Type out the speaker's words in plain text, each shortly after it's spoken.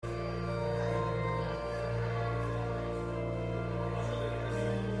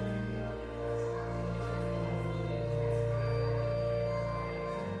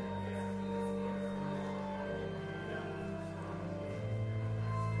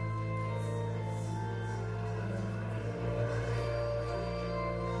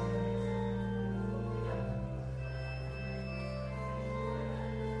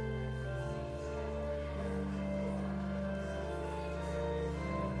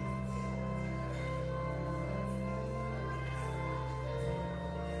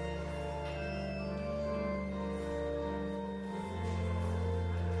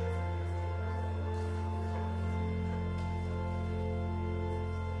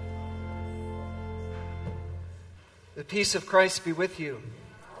The peace of Christ be with you.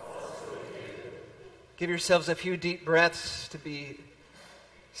 Give yourselves a few deep breaths to be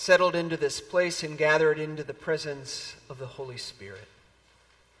settled into this place and gathered into the presence of the Holy Spirit.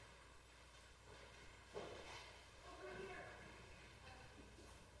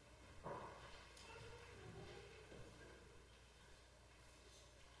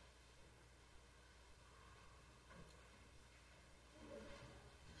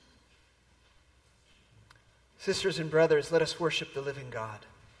 Sisters and brothers, let us worship the living God.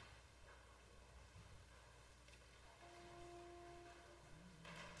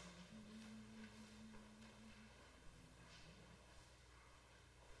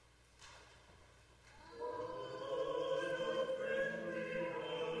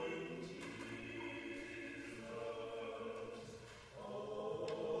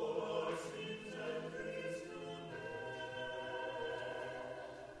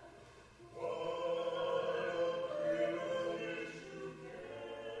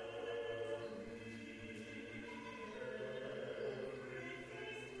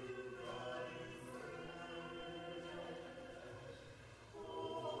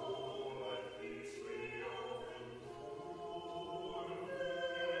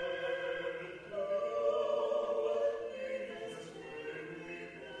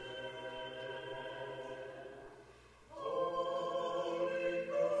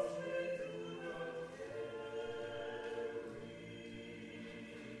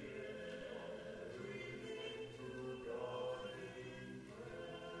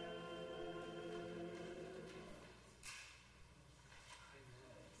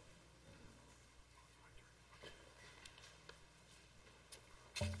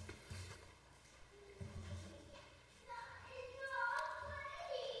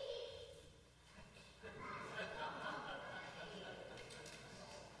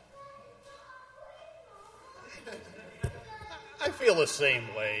 I feel the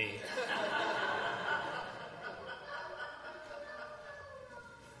same way.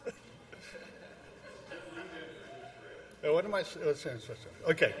 What am I saying?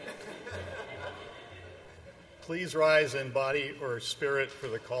 Okay. Please rise in body or spirit for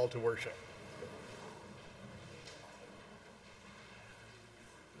the call to worship.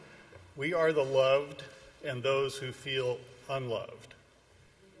 We are the loved and those who feel unloved.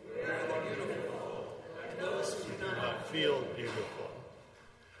 We are the beautiful and those who do not feel beautiful.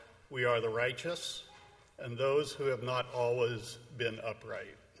 We are the righteous and those who have not always been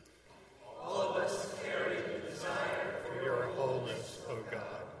upright. All of us carry the desire for your wholeness, O God.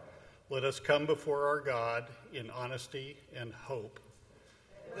 Let us come before our God in honesty and hope.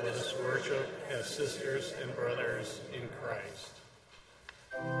 Let us worship as sisters and brothers in Christ.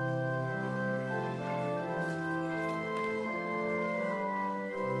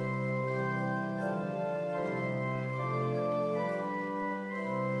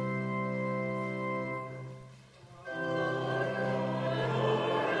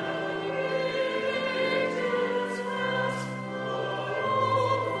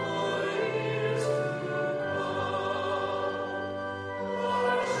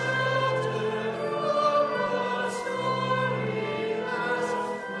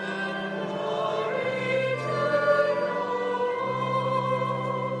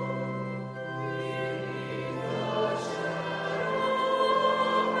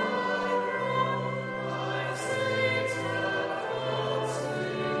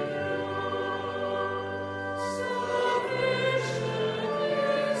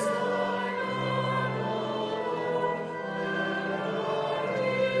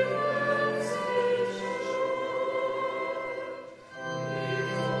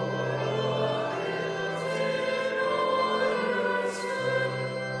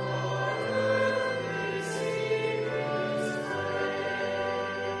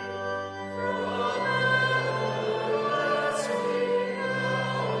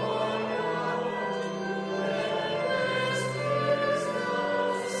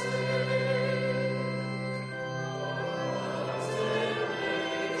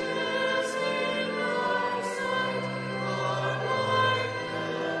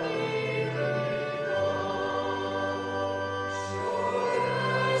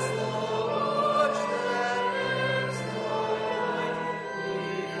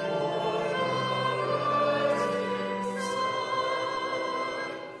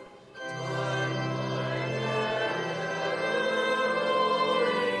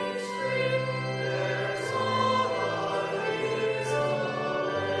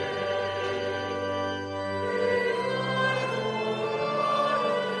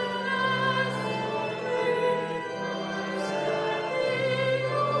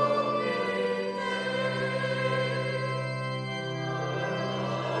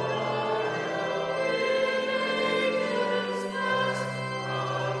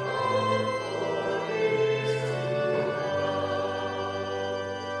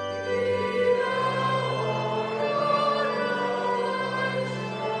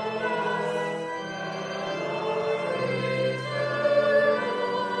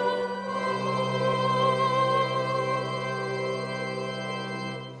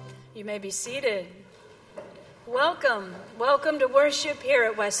 You may be seated. Welcome. Welcome to worship here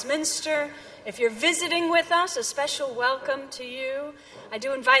at Westminster. If you're visiting with us, a special welcome to you. I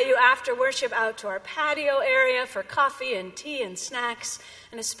do invite you after worship out to our patio area for coffee and tea and snacks,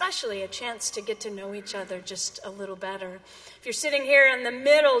 and especially a chance to get to know each other just a little better. If you're sitting here in the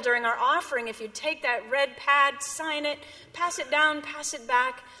middle during our offering, if you take that red pad, sign it, pass it down, pass it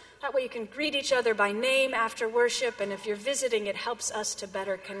back. That way you can greet each other by name after worship, and if you're visiting, it helps us to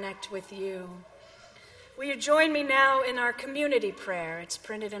better connect with you. Will you join me now in our community prayer? It's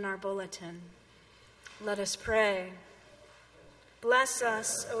printed in our bulletin. Let us pray. Bless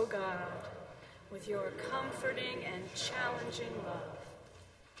us, O God, with your comforting and challenging love.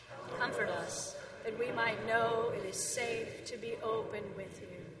 Comfort us that we might know it is safe to be open with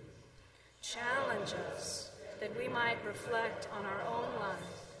you. Challenge us that we might reflect on our own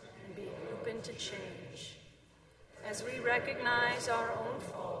life and be open to change. As we recognize our own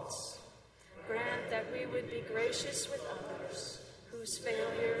faults, grant that we would be gracious with others whose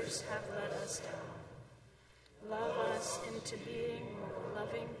failures have let us down. Love us into being more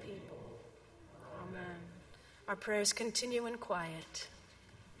loving people. Amen. Our prayers continue in quiet.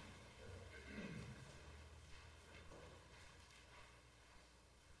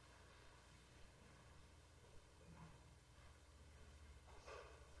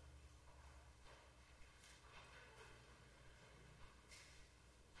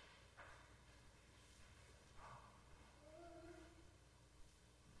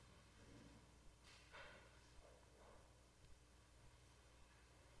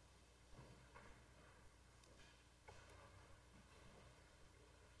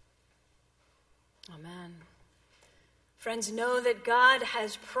 Amen. Friends, know that God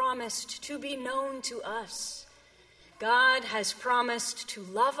has promised to be known to us. God has promised to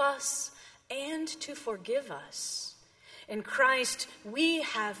love us and to forgive us. In Christ, we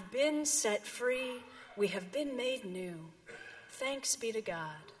have been set free. We have been made new. Thanks be to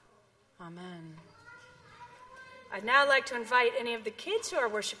God. Amen. I'd now like to invite any of the kids who are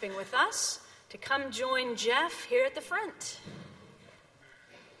worshiping with us to come join Jeff here at the front.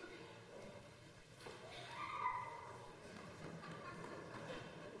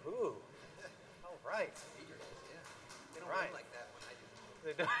 Right. They don't Right. run like that when I do.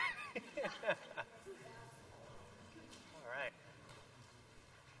 They don't. All right.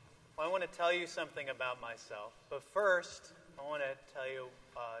 Well, I want to tell you something about myself. But first, I want to tell you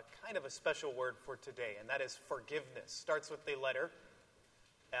kind of a special word for today, and that is forgiveness. Starts with the letter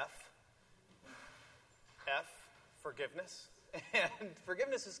F. F, forgiveness. And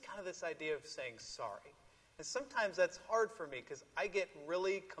forgiveness is kind of this idea of saying sorry. And sometimes that's hard for me because I get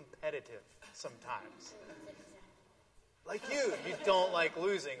really competitive sometimes. Like you don't like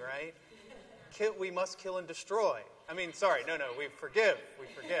losing, right? We must kill and destroy. We forgive.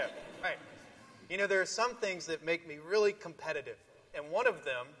 Right. You know, there are some things that make me really competitive. And one of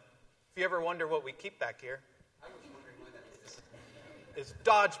them, if you ever wonder what we keep back here, I was wondering why that is. is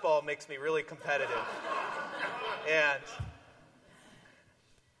dodgeball makes me really competitive. And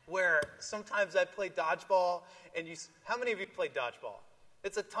where sometimes I play dodgeball, and how many of you play dodgeball?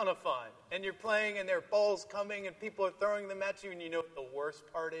 It's a ton of fun. And you're playing, and there are balls coming, and people are throwing them at you, and you know what the worst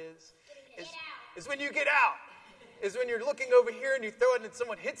part is? Is when you get out. Is when you're looking over here, and you throw it, and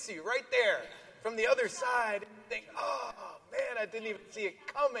someone hits you right there from the other side, and you think, oh, man, I didn't even see it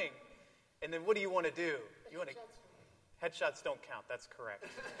coming. And then what do you want to do? You want to... Headshots don't count. That's correct.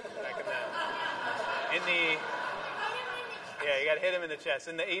 Back in that... Yeah, you got to hit him in the chest.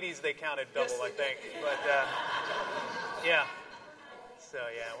 In the 80s, they counted double, I think. But, yeah. So,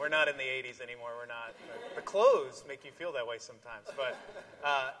 yeah, we're not in the 80s anymore. We're not. The clothes make you feel that way sometimes. But,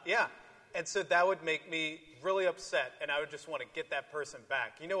 yeah. And so that would make me really upset, and I would just want to get that person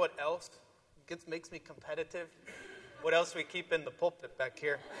back. You know what else makes me competitive? What else we keep in the pulpit back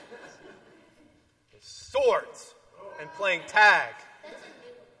here? Swords and playing tag.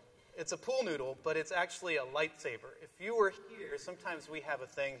 It's a pool noodle, but it's actually a lightsaber. If you were here, sometimes we have a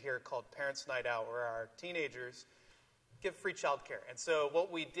thing here called Parents' Night Out, where our teenagers give free childcare. And so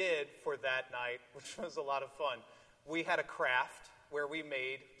what we did for that night, which was a lot of fun, we had a craft where we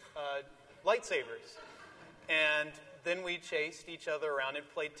made lightsabers. And then we chased each other around and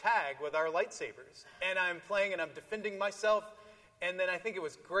played tag with our lightsabers. And I'm playing and I'm defending myself. And then I think it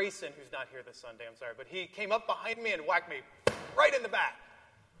was Grayson, who's not here this Sunday, I'm sorry, but he came up behind me and whacked me right in the back.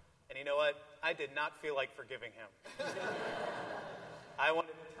 And you know what? I did not feel like forgiving him. I wanted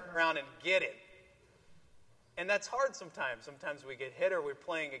to turn around and get it. And that's hard sometimes. Sometimes we get hit or we're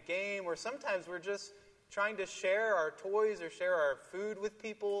playing a game, or sometimes we're just trying to share our toys or share our food with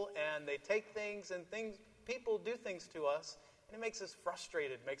people, and they take things and people do things to us, and it makes us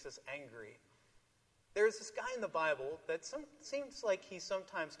frustrated, makes us angry. There's this guy in the Bible that seems like he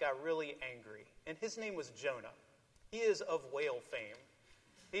sometimes got really angry, and his name was Jonah. He is of whale fame.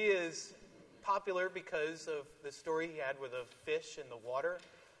 He is popular because of the story he had with a fish in the water.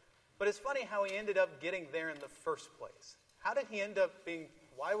 But it's funny how he ended up getting there in the first place. How did he end up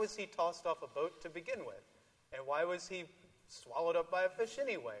why was he tossed off a boat to begin with? And why was he swallowed up by a fish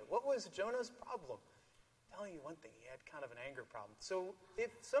anyway? What was Jonah's problem? I'm telling you one thing, he had kind of an anger problem. So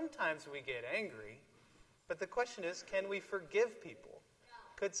sometimes we get angry, but the question is, can we forgive people?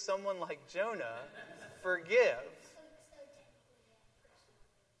 Could someone like Jonah forgive?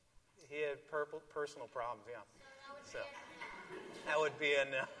 He had personal problems, yeah. So that would be a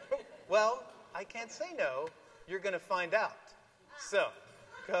no. Well, I can't say no. You're going to find out. So,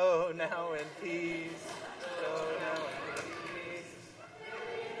 go now in peace. Go now in peace.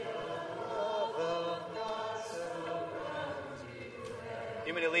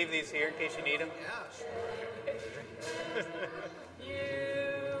 You want me to leave these here in case you need them? Yeah, sure.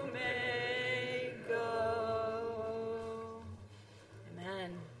 You may go.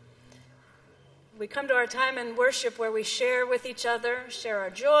 Amen. We come to our time in worship where we share with each other, share our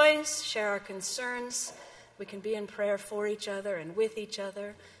joys, share our concerns. We can be in prayer for each other and with each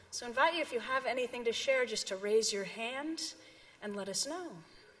other. So I invite you, if you have anything to share, just to raise your hand and let us know.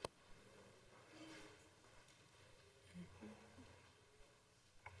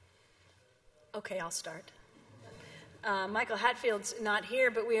 Okay, I'll start. Michael Hatfield's not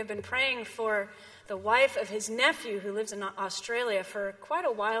here, but we have been praying for the wife of his nephew who lives in Australia for quite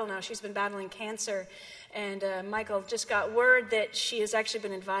a while now. She's been battling cancer, and Michael just got word that she has actually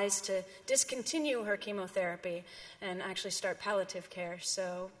been advised to discontinue her chemotherapy and actually start palliative care.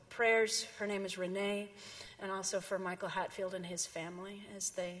 So prayers, her name is Renee, and also for Michael Hatfield and his family as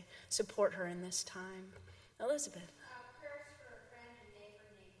they support her in this time. Elizabeth. Prayers for a friend and neighbor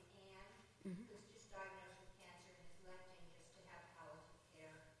named Anne, who's just diagnosed with cancer and is electing just to have palliative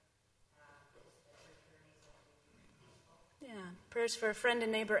care. Yeah, prayers for a friend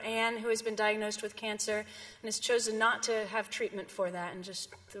and neighbor, Anne, who has been diagnosed with cancer and has chosen not to have treatment for that, and just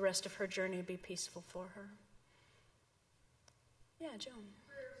the rest of her journey be peaceful for her. Yeah, Joan.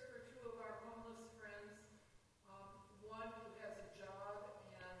 Prayers for two of our homeless friends. One who has a job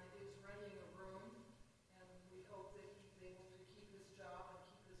and is renting a room, and we hope that he's able to keep his job and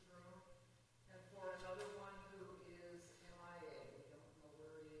keep his room. And for another one who is MIA. We don't know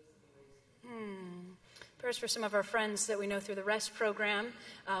where he is and where he's Prayers for some of our friends that we know through the REST program.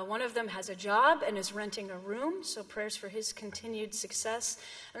 One of them has a job and is renting a room, so prayers for his continued success.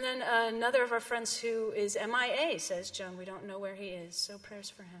 And then another of our friends who is MIA, says Joan. We don't know where he is, so prayers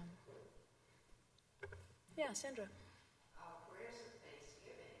for him. Yeah, Sandra. Prayers of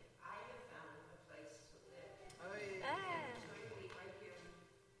Thanksgiving. I have found a place to live. It's going to be right here in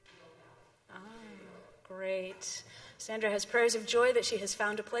Fieldhouse. Great. Sandra has prayers of joy that she has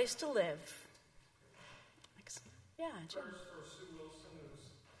found a place to live. Excellent. Yeah, Jim. Prayers for Sue Wilson, who's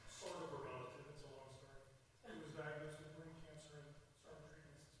sort of a relative. It's a long story. Who was diagnosed with brain cancer and started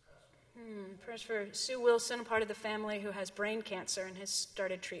treatments this past week. Prayers for Sue Wilson, part of the family who has brain cancer and has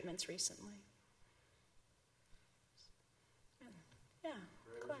started treatments recently. Yeah,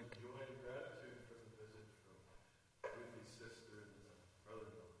 Clark. Joy and gratitude for the visit from Ruthie's sister and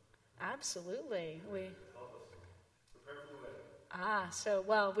brother-in-law. Absolutely. Help us prepare for the wedding.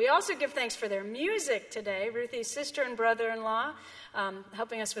 Well, we also give thanks for their music today. Ruthie's sister and brother-in-law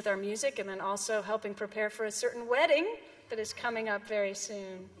helping us with our music, and then also helping prepare for a certain wedding that is coming up very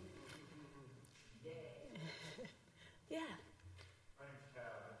soon. Yeah. My name's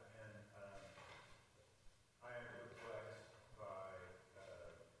Tab, and I am perplexed by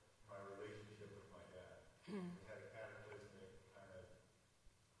my relationship with my dad. We had a cataclysmic kind of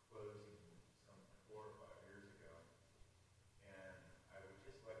closing some 4 or 5 years ago, and I would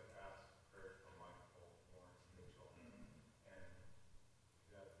just like to ask prayer for Michael Lawrence Mitchell, and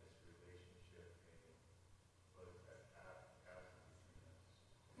that this relationship may close that chasm between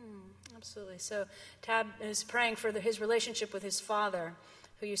us. Absolutely. So Tab is praying for his relationship with his father,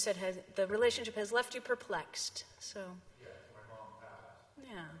 who you said the relationship has left you perplexed. So, Yes, my mom passed,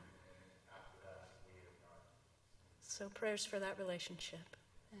 yeah. and after that, we have not. So prayers for that relationship.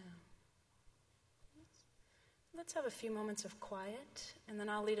 Yeah. Let's have a few moments of quiet, and then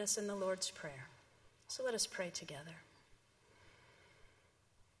I'll lead us in the Lord's Prayer. So let us pray together.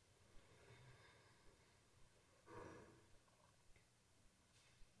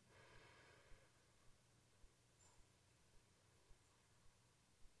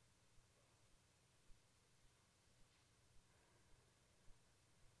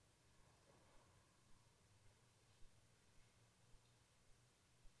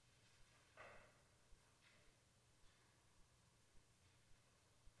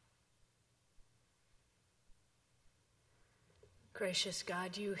 Gracious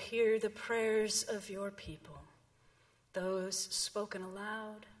God, you hear the prayers of your people, those spoken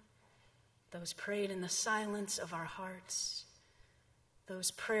aloud, those prayed in the silence of our hearts,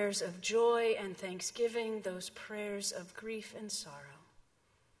 those prayers of joy and thanksgiving, those prayers of grief and sorrow.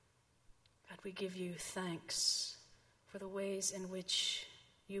 God, we give you thanks for the ways in which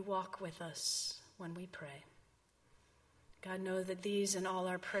you walk with us when we pray. God, know that these and all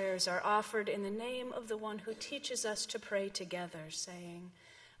our prayers are offered in the name of the one who teaches us to pray together, saying,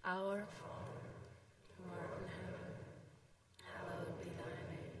 Our Father, who art in heaven, hallowed be thy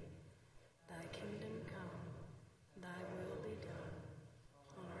name. Thy kingdom come, thy will be done,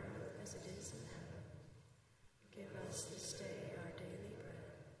 on earth as it is in heaven. Give us this day our daily bread,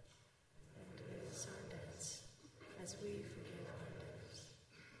 and forgive us our debts, as we forgive our debtors.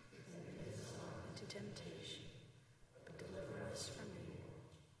 And lead us not into temptation, but deliver us from evil.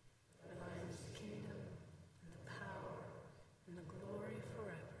 For thine is the kingdom, and the power, and the glory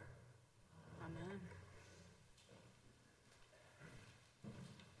forever. Amen.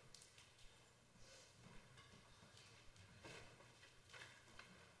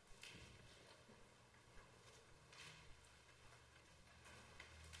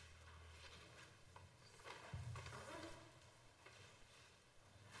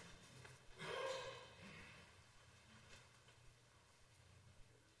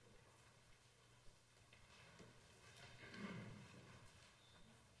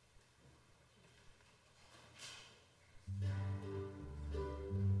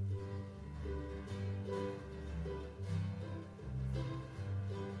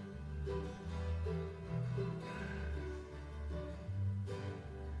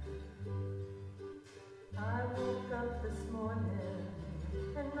 I woke up this morning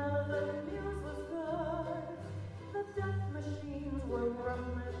and none of the news was good. The death machines were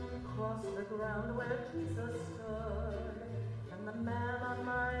rumbling across the ground where Jesus stood. And the man on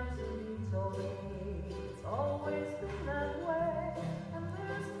my TV told me it's always been that way. And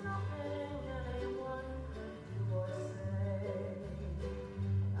there's nothing anyone could do or say.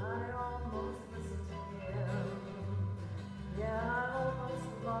 I almost listened to him. Yeah, I almost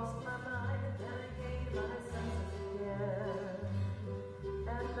lost my mind and gained my senses again.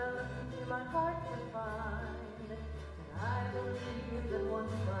 And in my heart to find that I believe that one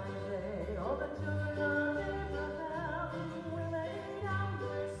fine day all the children of Abraham will lay down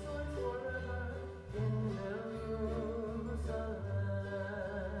their swords forever in Jerusalem.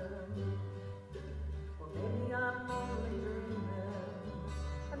 Or maybe I'm only dreaming,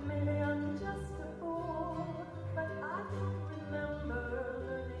 and maybe I'm just a fool, but I don't remember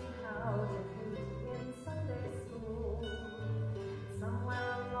learning how to read in Sunday school.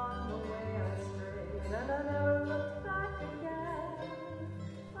 Somewhere along the way I strayed, and I never looked back again.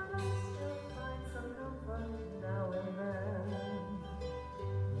 But I still find some comfort now and then,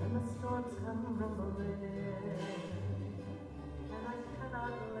 when the storms come rumbling in, and I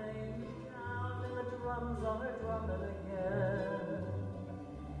cannot lay me down, and the drums are drumming again.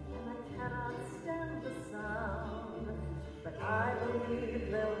 And I cannot stand the sound, but I believe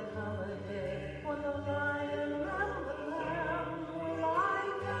there'll come a day when the lion and the lamb will lie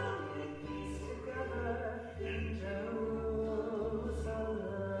down in peace together in Jerusalem.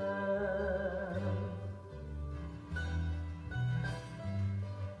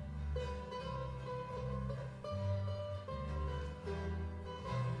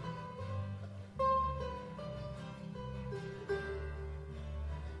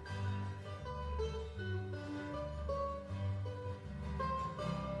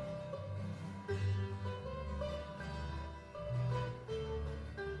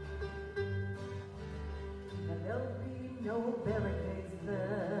 And there'll be no barricades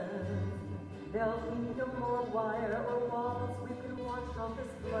then. There'll be no more wire or walls. We can wash all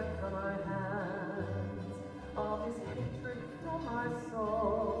this blood from our hands, all this hatred from our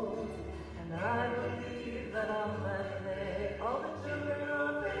souls. And I believe that on that day, all the children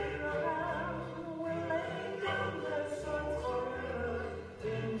of Abraham will lay down their swords forever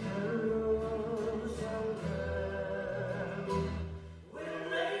in Jerusalem. Will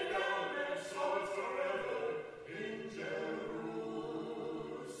lay down their swords forever in Jerusalem.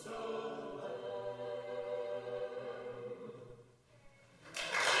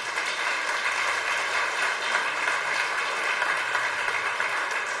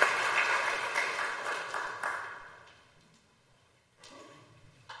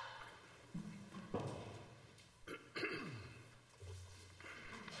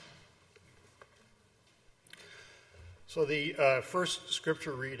 So the first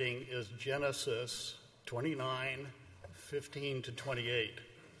scripture reading is Genesis 29, 15 to 28.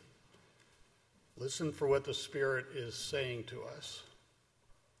 Listen for what the Spirit is saying to us.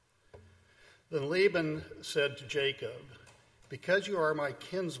 Then Laban said to Jacob, "Because you are my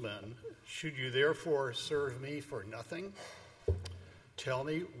kinsman, should you therefore serve me for nothing? Tell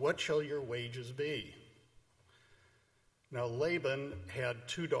me, what shall your wages be?" Now Laban had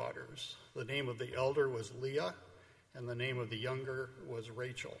 2 daughters. The name of the elder was Leah, and the name of the younger was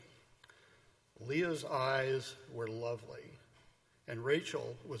Rachel. Leah's eyes were lovely, and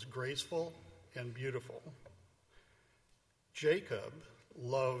Rachel was graceful and beautiful. Jacob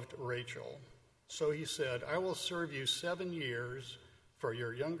loved Rachel, so he said, "I will serve you 7 years for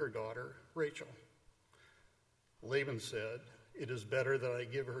your younger daughter, Rachel." Laban said, "It is better that I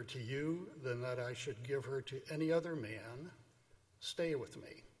give her to you than that I should give her to any other man. Stay with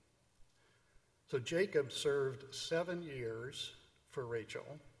me." So Jacob served 7 years for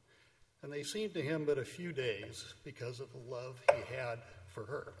Rachel, and they seemed to him but a few days because of the love he had for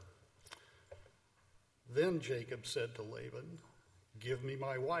her. Then Jacob said to Laban, "Give me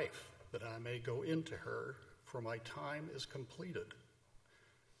my wife, that I may go into her, for my time is completed."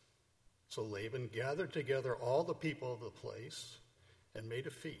 So Laban gathered together all the people of the place and made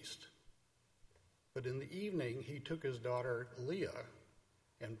a feast. But in the evening he took his daughter Leah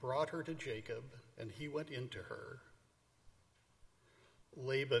and brought her to Jacob, and he went into her.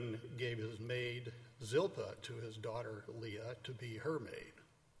 Laban gave his maid Zilpah to his daughter Leah to be her maid.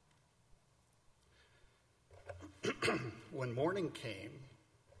 When morning came,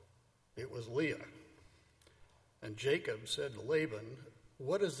 it was Leah. And Jacob said to Laban,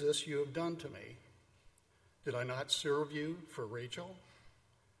 "What is this you have done to me? Did I not serve you for Rachel?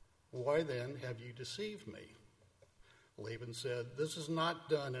 Why then have you deceived me?" Laban said, "This is not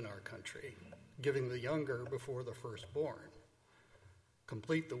done in our country, giving the younger before the firstborn.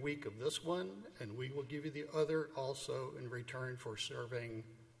 Complete the week of this one, and we will give you the other also in return for serving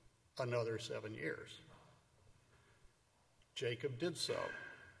another 7 years." Jacob did so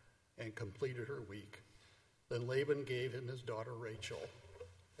and completed her week. Then Laban gave him his daughter Rachel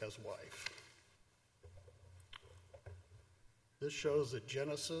as wife. This shows that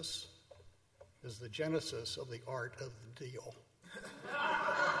Genesis is the genesis of the art of the deal.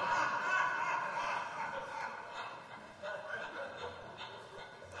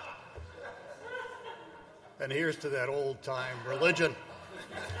 And here's to that old-time religion.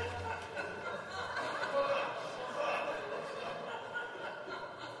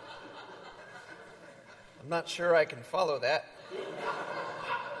 I'm not sure I can follow that.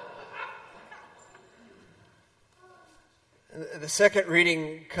 The second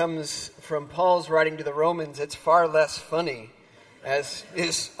reading comes from Paul's writing to the Romans. It's far less funny, as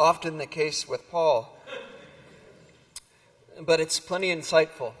is often the case with Paul. But it's plenty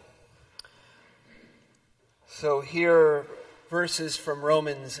insightful. So here are verses from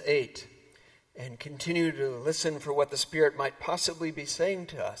Romans 8, and continue to listen for what the Spirit might possibly be saying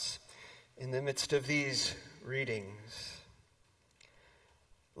to us in the midst of these readings.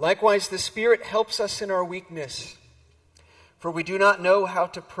 "Likewise, the Spirit helps us in our weakness, for we do not know how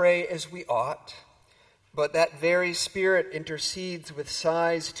to pray as we ought, but that very Spirit intercedes with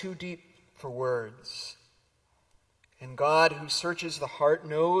sighs too deep for words. And God, who searches the heart,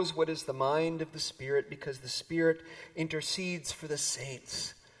 knows what is the mind of the Spirit, because the Spirit intercedes for the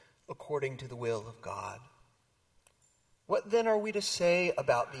saints according to the will of God. What then are we to say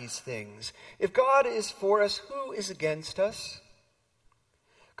about these things? If God is for us, who is against us?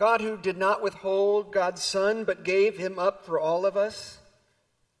 God, who did not withhold God's Son, but gave him up for all of us,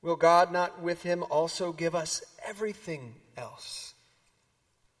 will God not with him also give us everything else?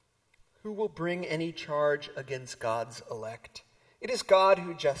 Who will bring any charge against God's elect? It is God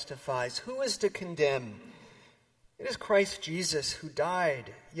who justifies. Who is to condemn? It is Christ Jesus who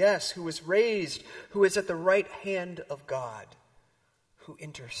died, yes, who was raised, who is at the right hand of God, who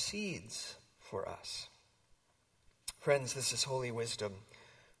intercedes for us." Friends, this is holy wisdom,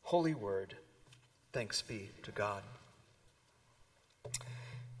 holy word. Thanks be to God.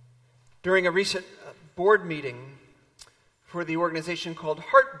 During a recent board meeting for the organization called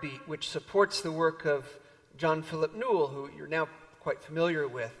Heartbeat, which supports the work of John Philip Newell, who you're now quite familiar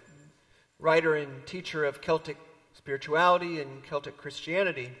with, writer and teacher of Celtic spirituality and Celtic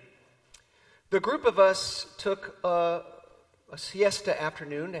Christianity, the group of us took a siesta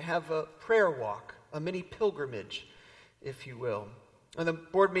afternoon to have a prayer walk, a mini pilgrimage, if you will. And the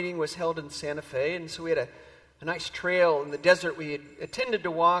board meeting was held in Santa Fe, and so we had a nice trail in the desert. We had intended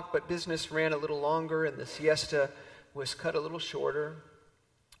to walk, but business ran a little longer, and the siesta was cut a little shorter.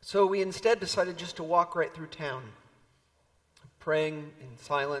 So we instead decided just to walk right through town, praying in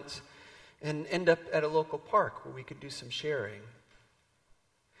silence, and end up at a local park where we could do some sharing.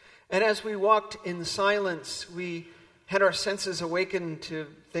 And as we walked in silence, we had our senses awakened to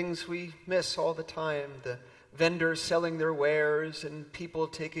things we miss all the time. The vendors selling their wares and people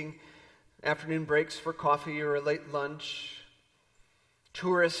taking afternoon breaks for coffee or a late lunch.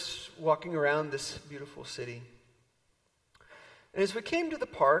 Tourists walking around this beautiful city. And as we came to the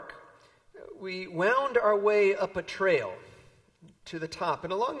park, we wound our way up a trail to the top.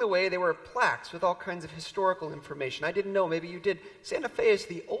 And along the way, there were plaques with all kinds of historical information. I didn't know, maybe you did. Santa Fe is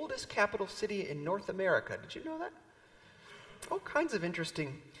the oldest capital city in North America. Did you know that? All kinds of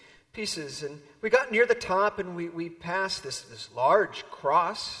interesting pieces. And we got near the top, and we passed this large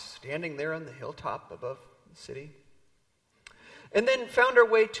cross standing there on the hilltop above the city. And then found our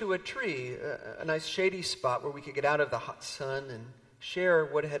way to a tree, a nice shady spot where we could get out of the hot sun and share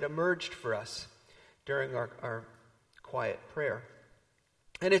what had emerged for us during our quiet prayer.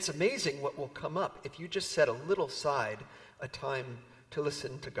 And it's amazing what will come up if you just set a little aside a time to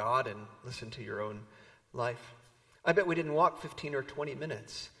listen to God and listen to your own life. I bet we didn't walk 15 or 20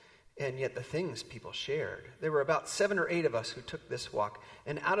 minutes, and yet the things people shared. There were about 7 or 8 of us who took this walk,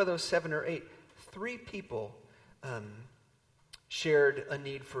 and out of those 7 or 8, 3 people shared a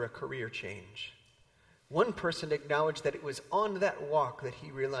need for a career change. One person acknowledged that it was on that walk that he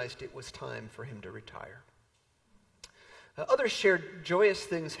realized it was time for him to retire. Others shared joyous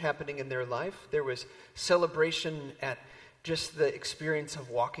things happening in their life. There was celebration at just the experience of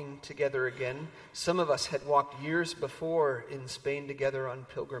walking together again. Some of us had walked years before in Spain together on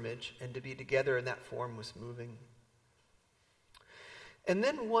pilgrimage, and to be together in that form was moving. And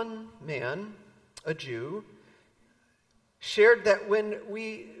then one man, a Jew, shared that when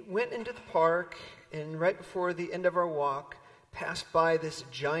we went into the park and right before the end of our walk, passed by this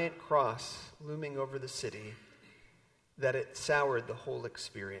giant cross looming over the city, that it soured the whole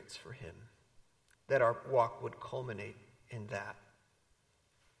experience for him, that our walk would culminate in that.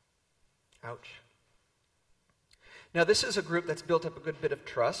 Ouch. Now, this is a group that's built up a good bit of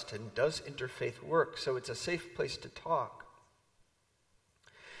trust and does interfaith work, so it's a safe place to talk.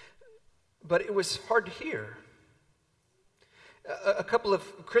 But it was hard to hear. A couple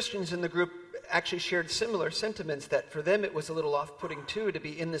of Christians in the group actually shared similar sentiments, that for them it was a little off-putting too to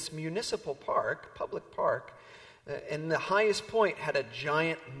be in this municipal park, public park, and the highest point had a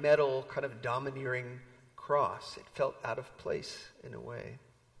giant metal kind of domineering cross. It felt out of place in a way.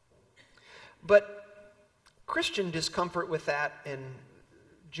 But Christian discomfort with that and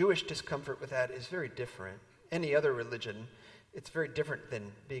Jewish discomfort with that is very different. Any other religion, it's very different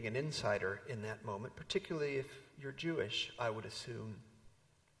than being an insider in that moment, particularly if you're Jewish, I would assume.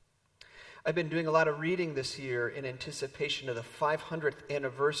 I've been doing a lot of reading this year in anticipation of the 500th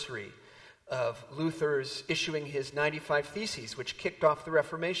anniversary of Luther's issuing his 95 Theses, which kicked off the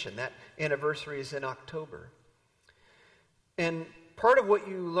Reformation. That anniversary is in October. And part of what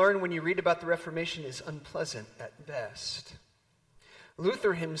you learn when you read about the Reformation is unpleasant at best.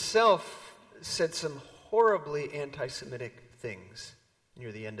 Luther himself said some horribly anti-Semitic things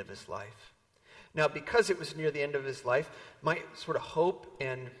near the end of his life. Now, because it was near the end of his life, my sort of hope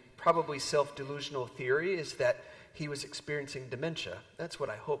and probably self-delusional theory is that he was experiencing dementia. That's what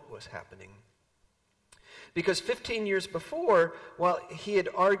I hope was happening. Because 15 years before, while he had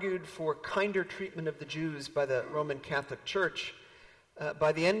argued for kinder treatment of the Jews by the Roman Catholic Church,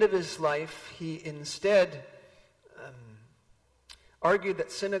 by the end of his life, he instead argued that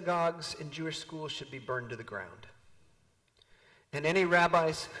synagogues and Jewish schools should be burned to the ground. And any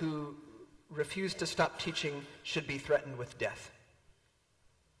rabbis who refused to stop teaching should be threatened with death.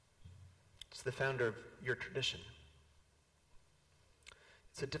 It's the founder of your tradition.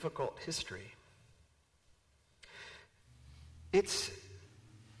 It's a difficult history. It's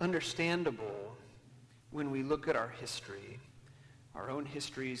understandable when we look at our history, our own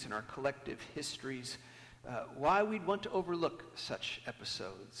histories and our collective histories, why we'd want to overlook such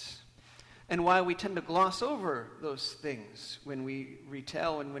episodes, and why we tend to gloss over those things when we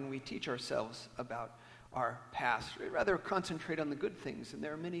retell and when we teach ourselves about our past. We'd rather concentrate on the good things, and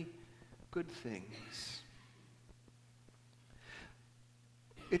there are many good things.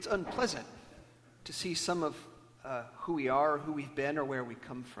 It's unpleasant to see some of who we are, or who we've been, or where we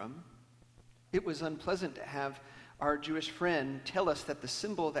come from. It was unpleasant to have our Jewish friend tell us that the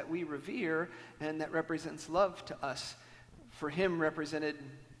symbol that we revere and that represents love to us, for him represented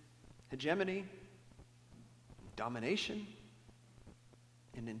hegemony, domination,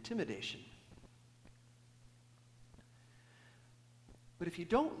 and intimidation. But if you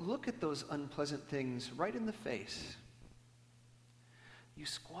don't look at those unpleasant things right in the face, you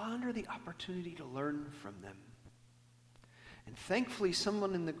squander the opportunity to learn from them. And thankfully,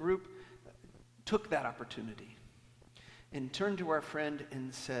 someone in the group took that opportunity. and turned to our friend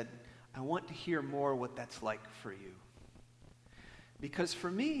and said, I want to hear more what that's like for you. Because for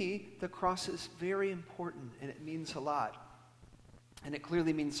me, the cross is very important, and it means a lot. And it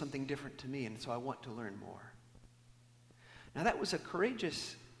clearly means something different to me, and so I want to learn more. Now, that was a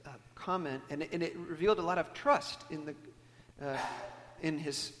courageous comment, and it revealed a lot of trust in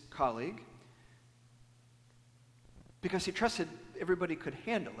his colleague, because he trusted everybody could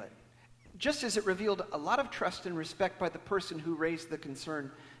handle it. Just as it revealed a lot of trust and respect by the person who raised the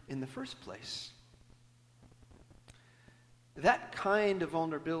concern in the first place. That kind of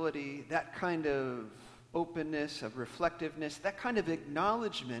vulnerability, that kind of openness, of reflectiveness, that kind of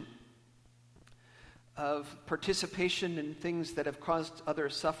acknowledgement of participation in things that have caused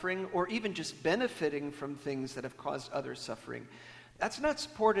others suffering, or even just benefiting from things that have caused others suffering, that's not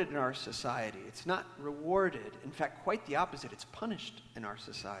supported in our society. It's not rewarded. In fact, quite the opposite. It's punished in our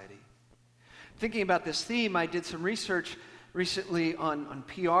society. Thinking about this theme, I did some research recently on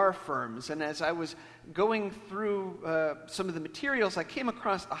PR firms, and as I was going through some of the materials, I came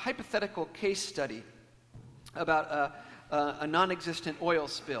across a hypothetical case study about a non-existent oil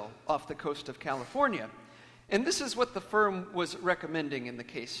spill off the coast of California. And this is what the firm was recommending in the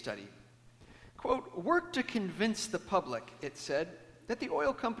case study. Quote, work to convince the public, it said, that the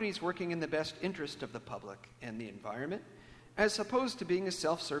oil company is working in the best interest of the public and the environment, as opposed to being a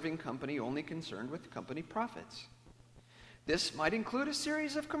self-serving company only concerned with company profits. This might include a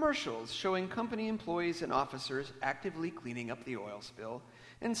series of commercials showing company employees and officers actively cleaning up the oil spill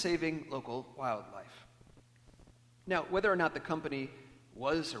and saving local wildlife. Now, whether or not the company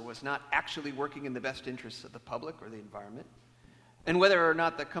was or was not actually working in the best interests of the public or the environment, and whether or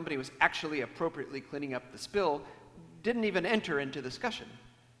not the company was actually appropriately cleaning up the spill, didn't even enter into discussion.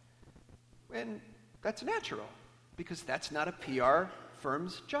 And that's natural, because that's not a PR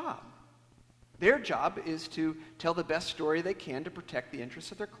firm's job. Their job is to tell the best story they can to protect the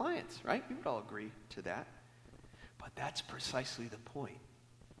interests of their clients, right? You would all agree to that. But that's precisely the point.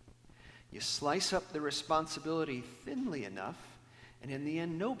 You slice up the responsibility thinly enough, and in the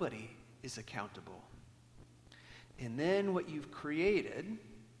end, nobody is accountable. And then what you've created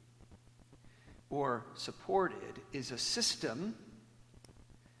or supported is a system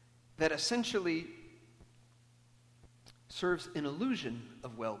that essentially serves an illusion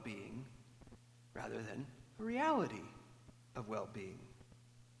of well-being rather than a reality of well-being.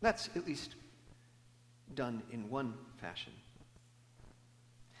 That's at least done in one fashion.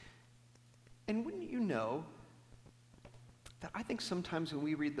 And wouldn't you know that I think sometimes when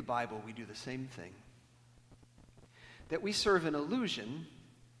we read the Bible, we do the same thing? That we serve an illusion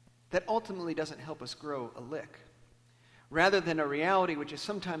that ultimately doesn't help us grow a lick, rather than a reality which is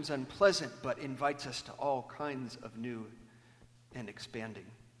sometimes unpleasant but invites us to all kinds of new and expanding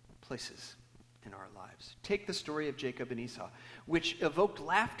places in our lives. Take the story of Jacob and Esau, which evoked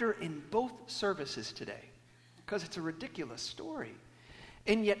laughter in both services today, because it's a ridiculous story.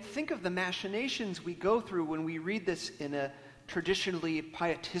 And yet think of the machinations we go through when we read this in a traditionally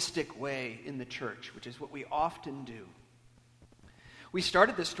pietistic way in the church, which is what we often do. We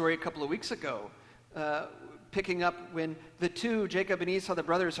started this story a couple of weeks ago, picking up when the two, Jacob and Esau, the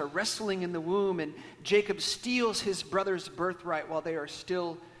brothers, are wrestling in the womb, and Jacob steals his brother's birthright while they are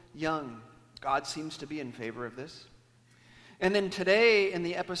still young. God seems to be in favor of this. And then today in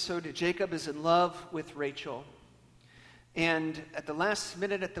the episode, Jacob is in love with Rachel. And at the last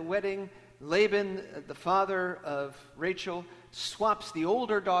minute at the wedding, Laban, the father of Rachel, swaps the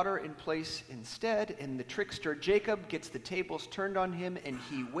older daughter in place instead, and the trickster Jacob gets the tables turned on him, and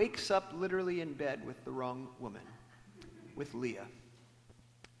he wakes up literally in bed with the wrong woman, with Leah.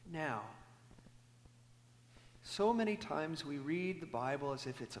 Now, so many times we read the Bible as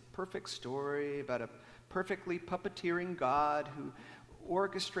if it's a perfect story about a perfectly puppeteering God who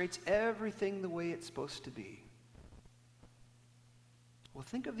orchestrates everything the way it's supposed to be. Well,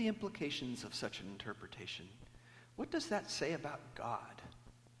 think of the implications of such an interpretation. What does that say about God?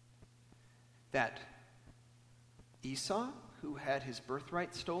 That Esau, who had his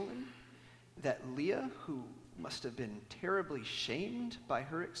birthright stolen, that Leah, who must have been terribly shamed by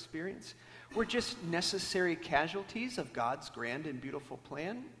her experience, were just necessary casualties of God's grand and beautiful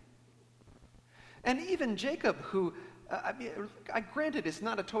plan? And even Jacob, who, granted, is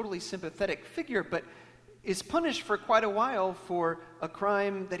not a totally sympathetic figure, but is punished for quite a while for a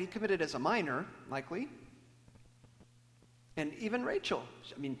crime that he committed as a minor, likely. And even Rachel.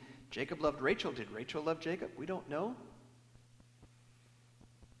 Jacob loved Rachel. Did Rachel love Jacob? We don't know.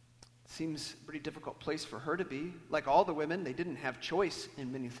 Seems a pretty difficult place for her to be. Like all the women, they didn't have choice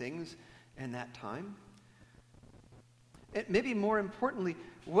in many things in that time. And maybe more importantly,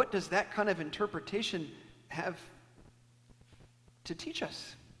 what does that kind of interpretation have to teach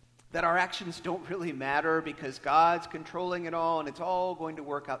us that our actions don't really matter because God's controlling it all and it's all going to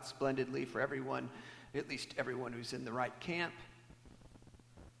work out splendidly for everyone, at least everyone who's in the right camp?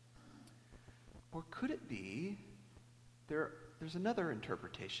 Or could it be there's another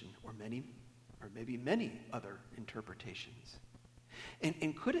interpretation, or maybe many other interpretations?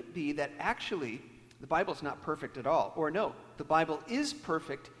 And could it be that actually the Bible's not perfect at all? Or no, the Bible is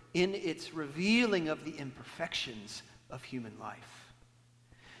perfect in its revealing of the imperfections of human life.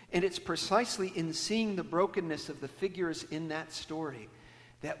 And it's precisely in seeing the brokenness of the figures in that story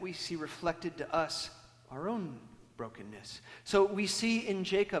that we see reflected to us our own brokenness. So we see in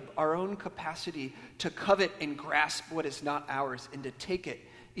Jacob our own capacity to covet and grasp what is not ours and to take it,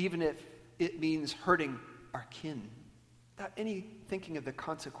 even if it means hurting our kin, without any thinking of the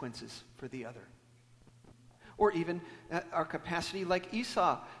consequences for the other. Or even our capacity, like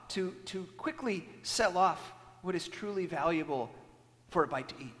Esau, to quickly sell off what is truly valuable for a bite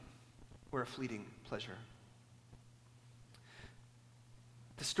to eat or a fleeting pleasure.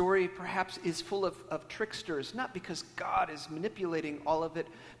 The story perhaps is full of tricksters, not because God is manipulating all of it,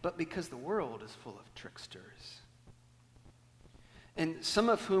 but because the world is full of tricksters. And some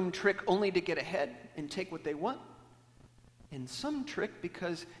of whom trick only to get ahead and take what they want, and some trick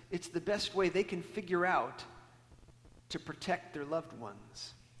because it's the best way they can figure out to protect their loved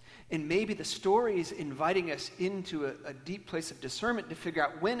ones. And maybe the story is inviting us into a deep place of discernment to figure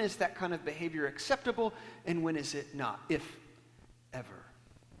out when is that kind of behavior acceptable and when is it not, if ever.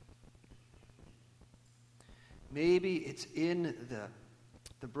 Maybe it's in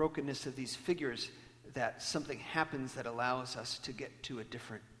the brokenness of these figures that something happens that allows us to get to a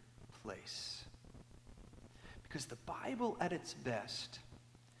different place. Because the Bible at its best,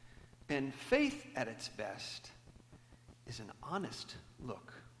 and faith at its best, is an honest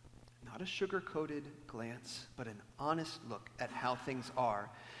look. Not a sugar-coated glance, but an honest look at how things are.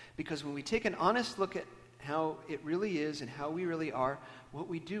 Because when we take an honest look at how it really is and how we really are, what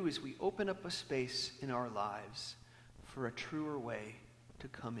we do is we open up a space in our lives for a truer way to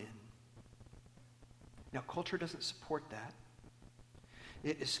come in. Now, culture doesn't support that.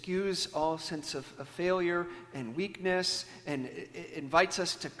 It eschews all sense of failure and weakness, and it invites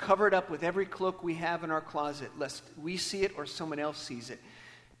us to cover it up with every cloak we have in our closet, lest we see it or someone else sees it.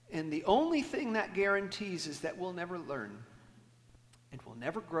 And the only thing that guarantees is that we'll never learn, and we'll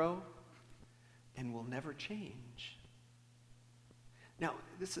never grow, and we'll never change. Now,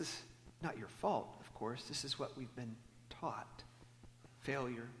 this is not your fault, of course. This is what we've been taught.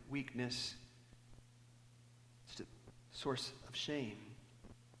 Failure, weakness, it's a source of shame.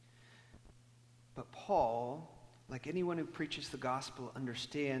 But Paul, like anyone who preaches the gospel,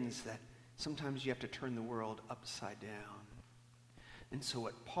 understands that sometimes you have to turn the world upside down. And so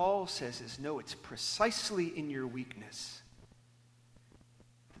what Paul says is, no, it's precisely in your weakness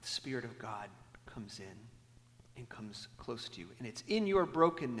that the Spirit of God comes in and comes close to you. And it's in your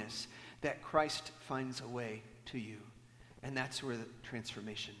brokenness that Christ finds a way to you. And that's where the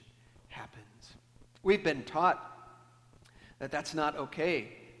transformation happens. We've been taught that that's not okay,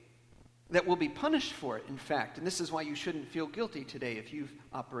 that we'll be punished for it, in fact. And this is why you shouldn't feel guilty today if you've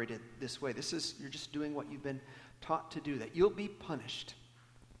operated this way. You're just doing what you've been taught to do, that you'll be punished.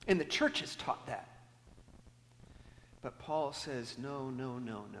 And the church has taught that. But Paul says, no.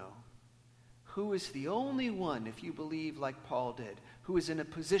 Who is the only one, if you believe like Paul did, who is in a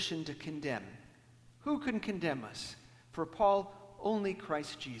position to condemn? Who can condemn us? For Paul, only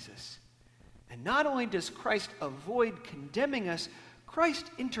Christ Jesus. And not only does Christ avoid condemning us,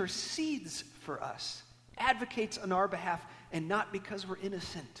 Christ intercedes for us, advocates on our behalf, and not because we're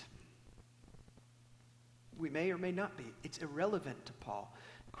innocent. We may or may not be. It's irrelevant to Paul.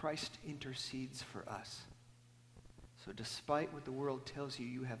 Christ intercedes for us. So despite what the world tells you,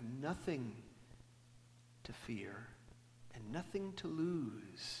 you have nothing to fear and nothing to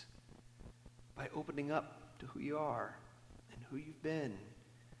lose by opening up to who you are and who you've been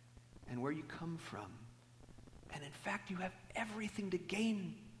and where you come from. And in fact, you have everything to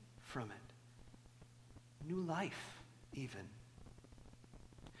gain from it. New life, even.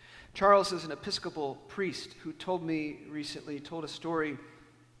 Charles is an Episcopal priest who told a story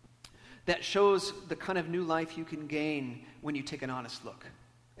that shows the kind of new life you can gain when you take an honest look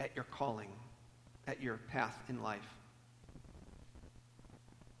at your calling, at your path in life.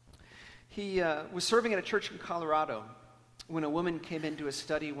 He was serving at a church in Colorado when a woman came into his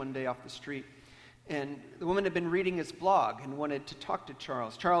study one day off the street. And the woman had been reading his blog and wanted to talk to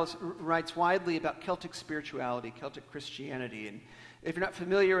Charles. Charles writes widely about Celtic spirituality, Celtic Christianity. And if you're not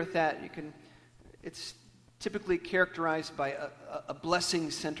familiar with that, it's typically characterized by a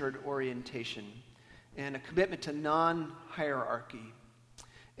blessing-centered orientation. and a commitment to non-hierarchy,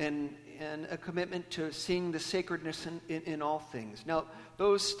 and a commitment to seeing the sacredness in all things. Now,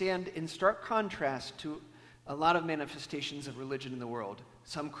 those stand in stark contrast to a lot of manifestations of religion in the world,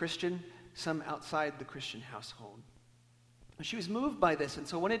 some Christian, some outside the Christian household. She was moved by this and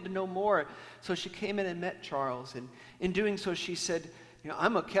so wanted to know more, so she came in and met Charles, and in doing so she said,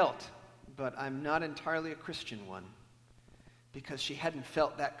 I'm a Celt, but I'm not entirely a Christian one, because she hadn't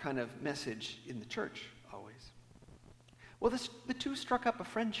felt that kind of message in the church always. Well, the two struck up a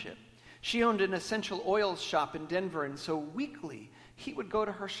friendship. She owned an essential oils shop in Denver, and so weekly he would go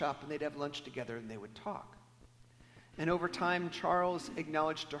to her shop and they'd have lunch together and they would talk. And over time, Charles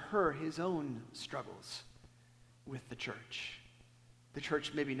acknowledged to her his own struggles with the church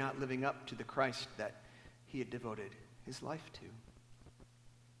maybe not living up to the Christ that he had devoted his life to.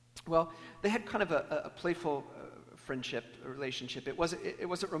 Well, they had kind of a playful friendship, a relationship. It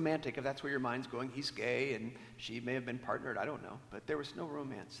wasn't romantic, if that's where your mind's going. He's gay, and she may have been partnered, I don't know. But there was no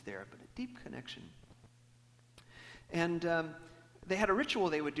romance there, but a deep connection. And they had a ritual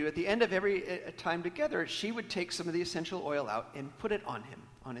they would do. At the end of every time together, she would take some of the essential oil out and put it on him,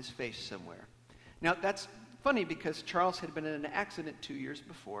 on his face somewhere. Now, that's funny because Charles had been in an accident 2 years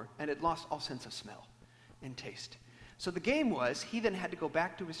before and had lost all sense of smell and taste. So the game was, he then had to go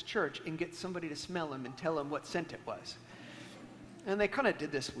back to his church and get somebody to smell him and tell him what scent it was. And they kind of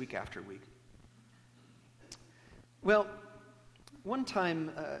did this week after week. Well, one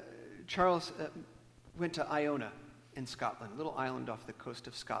time, Charles went to Iona in Scotland, a little island off the coast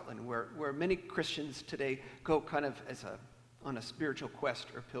of Scotland, where many Christians today go kind of on a spiritual quest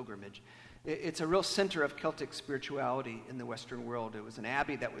or pilgrimage. It's a real center of Celtic spirituality in the Western world. It was an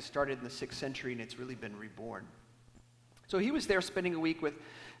abbey that was started in the 6th century, and it's really been reborn. So he was there spending a week with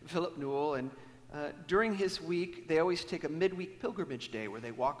Philip Newell, and during his week, they always take a midweek pilgrimage day where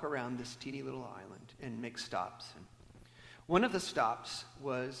they walk around this teeny little island and make stops. And one of the stops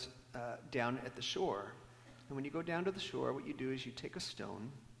was down at the shore. And when you go down to the shore, what you do is you take a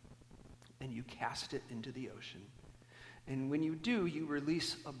stone and you cast it into the ocean. And when you do, you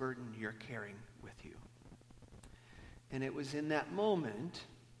release a burden you're carrying with you. And it was in that moment,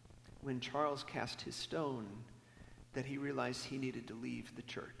 when Charles cast his stone, that he realized he needed to leave the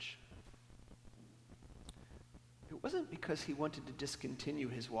church. It wasn't because he wanted to discontinue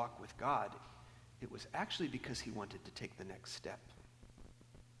his walk with God. It was actually because he wanted to take the next step.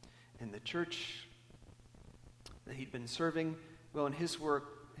 And the church that he'd been serving, well, in his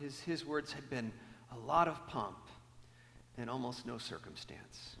words had been a lot of pomp and almost no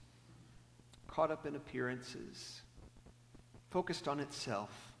circumstance. Caught up in appearances, focused on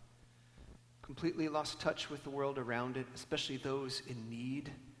itself, completely lost touch with the world around it, especially those in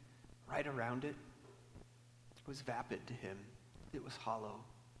need right around it. It was vapid to him. It was hollow.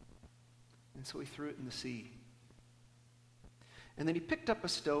 And so he threw it in the sea. And then he picked up a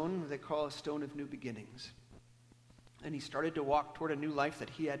stone they call a stone of new beginnings. And he started to walk toward a new life that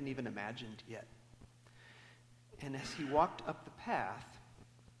he hadn't even imagined yet. And as he walked up the path,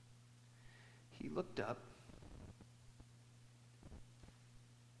 he looked up,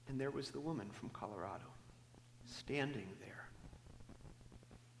 and there was the woman from Colorado, standing there,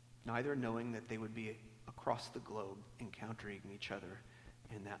 neither knowing that they would be across the globe encountering each other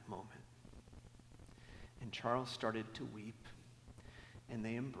in that moment. And Charles started to weep, and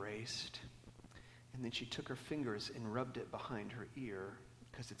they embraced, and then she took her fingers and rubbed it behind her ear,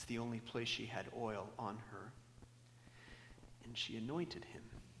 because it's the only place she had oil on her. And she anointed him.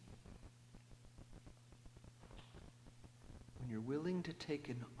 When you're willing to take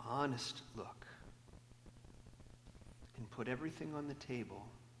an honest look and put everything on the table,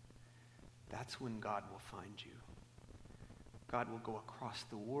 that's when God will find you. God will go across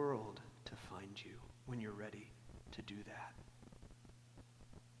the world to find you when you're ready to do that.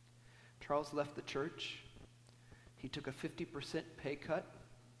 Charles left the church. He took a 50% pay cut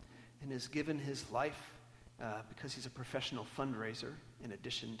and has given his life, because he's a professional fundraiser in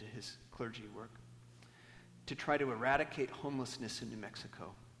addition to his clergy work, to try to eradicate homelessness in New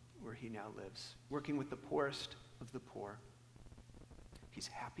Mexico, where he now lives, working with the poorest of the poor. He's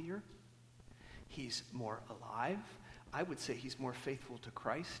happier. He's more alive. I would say he's more faithful to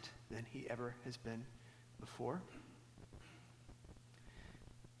Christ than he ever has been before.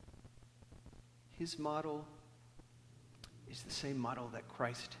 His model is the same model that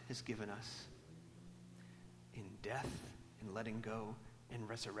Christ has given us in death, in letting go, and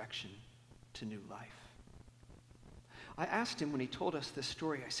resurrection to new life. I asked him when he told us this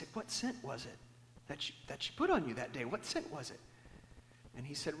story, I said, what scent was it that she put on you that day? What scent was it? And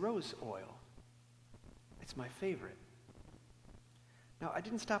he said, rose oil. It's my favorite. Now, I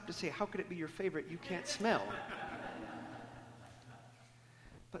didn't stop to say, how could it be your favorite? You can't smell.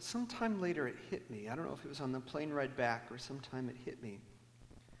 But sometime later it hit me. I don't know if it was on the plane ride back or sometime it hit me.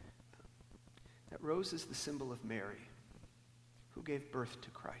 That rose is the symbol of Mary, who gave birth to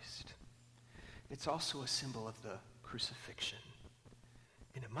Christ. It's also a symbol of the crucifixion.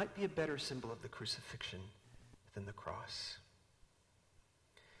 And it might be a better symbol of the crucifixion than the cross.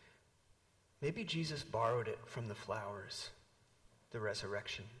 Maybe Jesus borrowed it from the flowers, the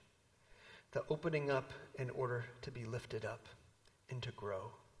resurrection, the opening up in order to be lifted up and to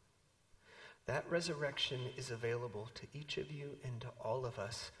grow. That resurrection is available to each of you and to all of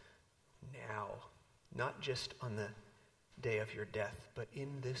us now, not just on the day of your death, but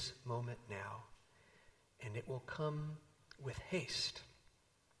in this moment now. And it will come with haste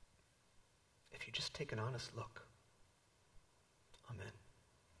if you just take an honest look. Amen.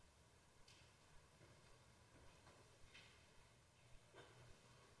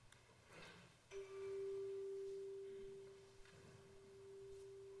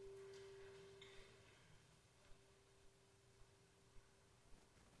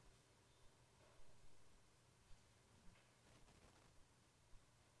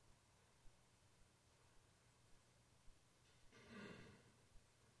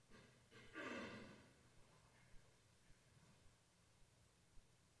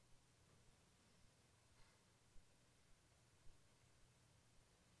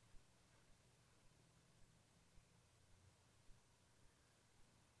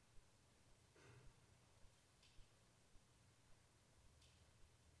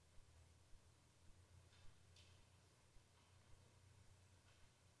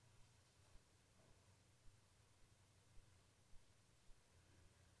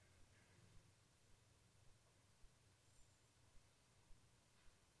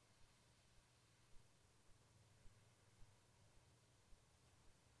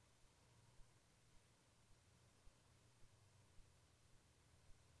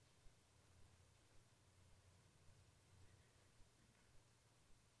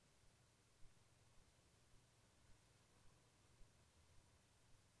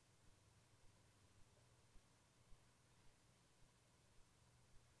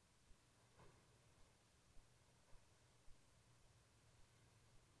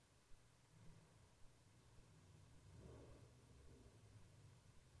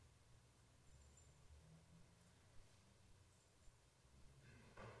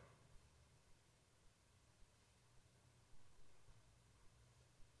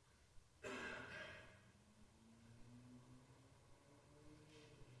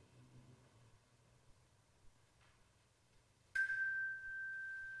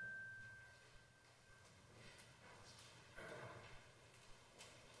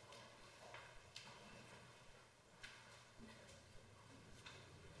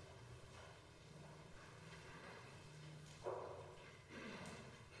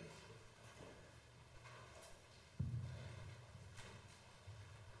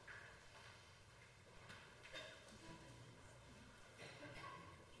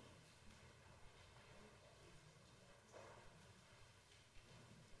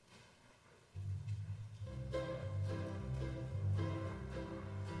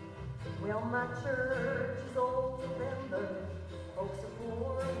 Well, my church is old November. Folks are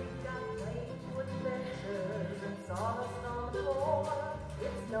poor, we got playful adventures and sawdust on the floor.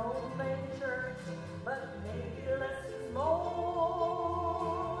 It's no main church, but maybe less is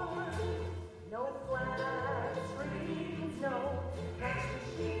more. No flag screens, no cash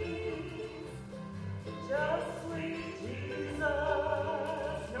machines, just sweet Jesus.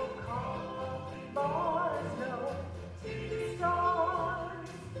 No coffee bars, no TV stars,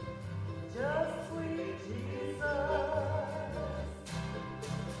 just sweet Jesus.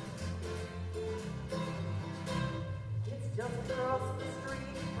 It's just across the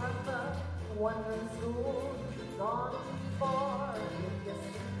street from the one-room school. Gone too far. If you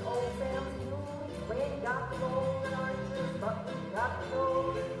see old Sam's mule, we ain't got the golden arches, but we got the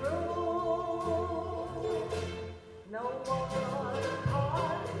golden rule. No more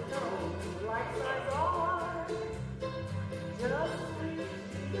cars, no life-size art, just sweet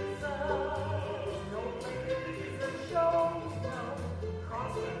Jesus. No ladies or shows, no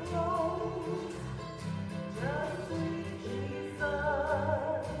crossing roads, just sweet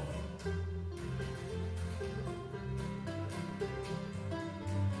Jesus.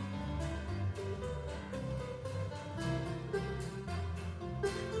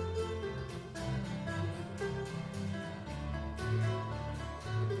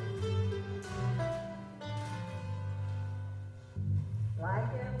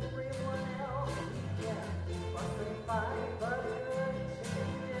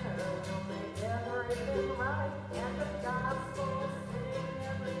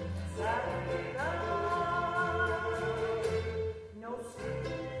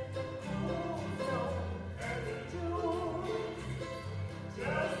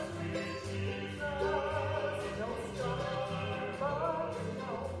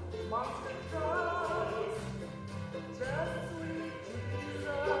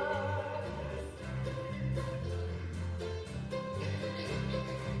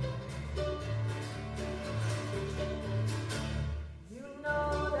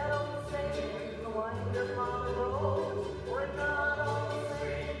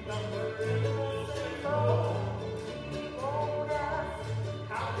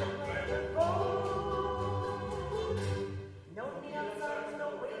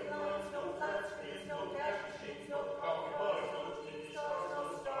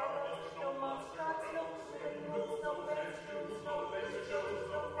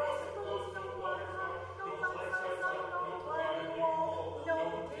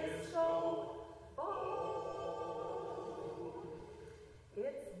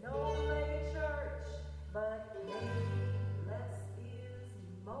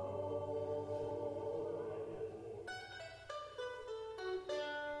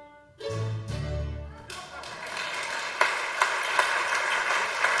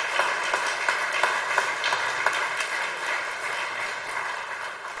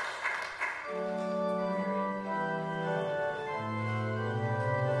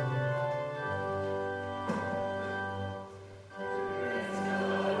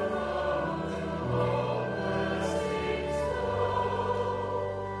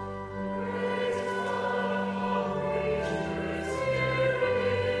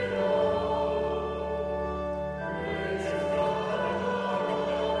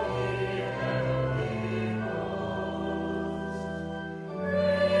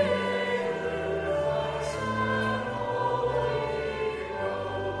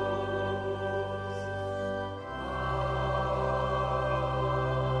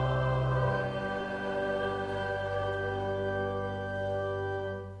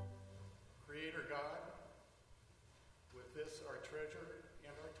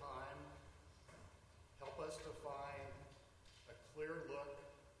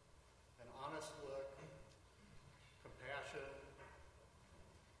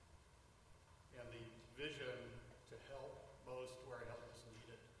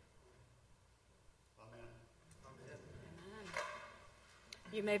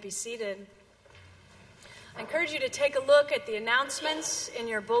 You may be seated. I encourage you to take a look at the announcements in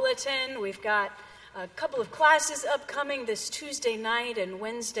your bulletin. We've got a couple of classes upcoming this Tuesday night and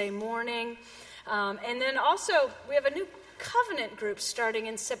Wednesday morning. And then also, we have a new covenant group starting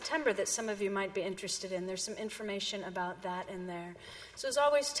in September that some of you might be interested in. There's some information about that in there. So as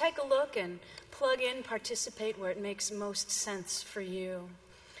always, take a look and plug in, participate where it makes most sense for you.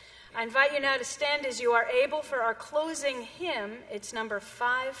 I invite you now to stand as you are able for our closing hymn. It's number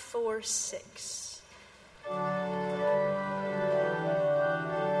 546.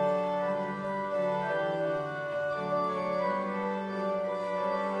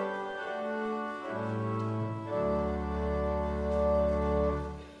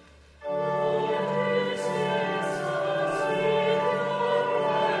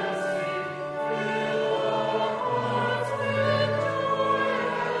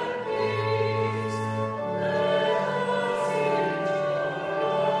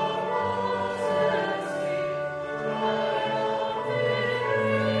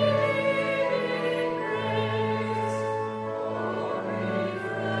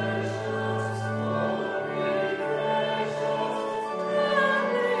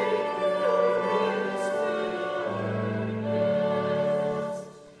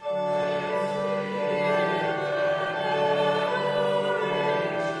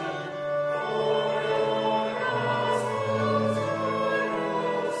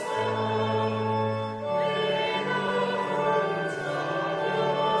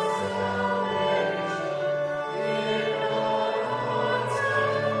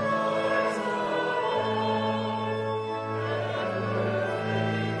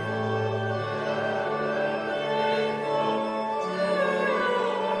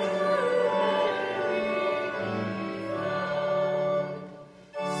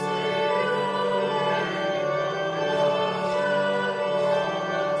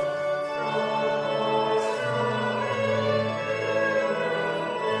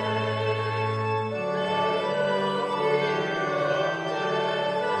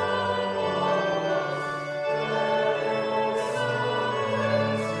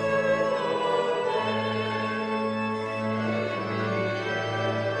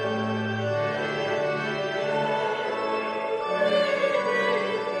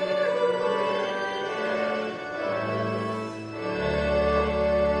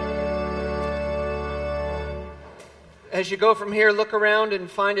 As you go from here, look around and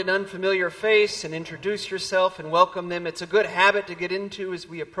find an unfamiliar face and introduce yourself and welcome them. It's a good habit to get into as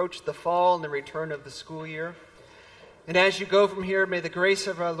we approach the fall and the return of the school year. And as you go from here, may the grace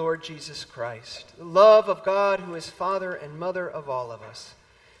of our Lord Jesus Christ, the love of God who is Father and Mother of all of us,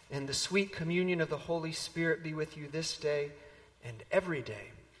 and the sweet communion of the Holy Spirit be with you this day and every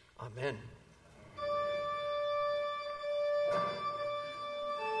day. Amen.